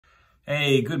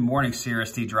Hey, good morning,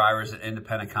 CRST drivers and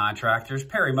independent contractors.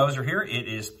 Perry Moser here. It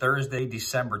is Thursday,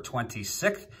 December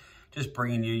 26th. Just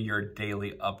bringing you your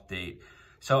daily update.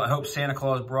 So I hope Santa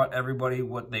Claus brought everybody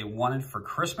what they wanted for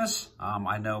Christmas.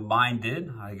 I know mine did.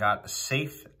 I got a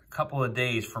safe couple of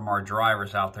days from our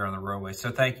drivers out there on the roadway.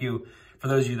 So thank you for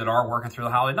those of you that are working through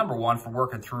the holiday. Number one, for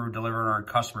working through, delivering our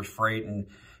customers' freight and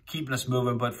keeping us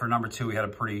moving. But for number two, we had a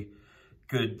pretty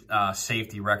good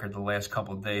safety record the last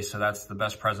couple of days. So that's the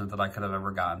best present that I could have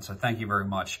ever gotten. So thank you very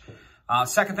much.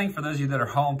 Second thing, for those of you that are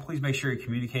home, please make sure you're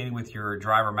communicating with your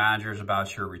driver managers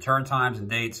about your return times and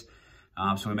dates.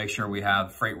 So we make sure we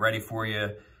have freight ready for you,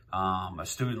 a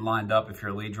student lined up if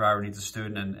your lead driver needs a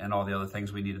student, and all the other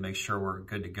things we need to make sure we're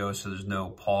good to go. So there's no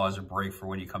pause or break for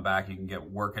when you come back. You can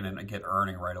get working and get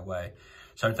earning right away.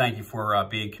 So thank you for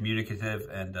being communicative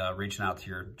and reaching out to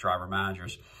your driver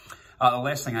managers. The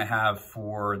last thing I have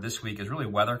for this week is really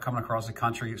weather coming across the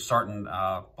country, starting,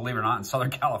 believe it or not, in Southern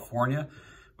California,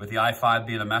 with the I-5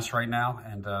 being a mess right now,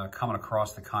 and coming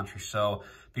across the country. So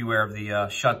beware of the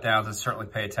shutdowns, and certainly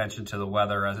pay attention to the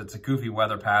weather, as it's a goofy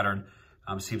weather pattern.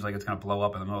 Seems like it's going to blow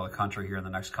up in the middle of the country here in the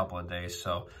next couple of days.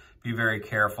 So be very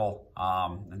careful,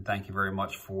 and thank you very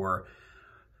much for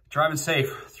driving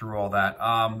safe through all that.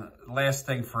 Last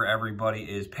thing for everybody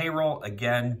is payroll.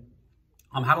 Again,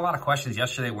 had a lot of questions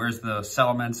yesterday. Where's the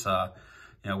settlements?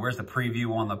 Where's the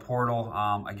preview on the portal?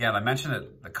 Again, I mentioned it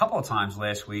a couple of times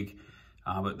last week,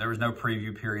 but there was no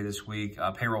preview period this week.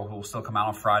 Payroll will still come out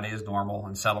on Friday as normal,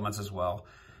 and settlements as well.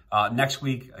 Next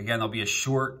week, again, there'll be a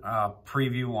short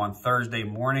preview on Thursday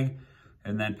morning,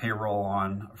 and then payroll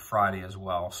on Friday as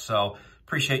well. So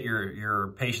appreciate your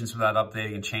patience with that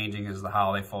updating and changing as the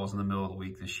holiday falls in the middle of the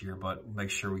week this year, but make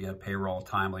sure we get payroll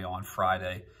timely on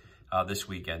Friday this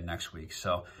weekend, next week.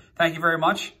 So thank you very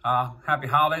much. Happy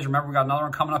holidays. Remember, we got another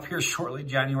one coming up here shortly,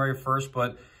 January 1st,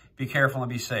 but be careful and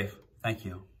be safe. Thank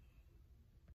you.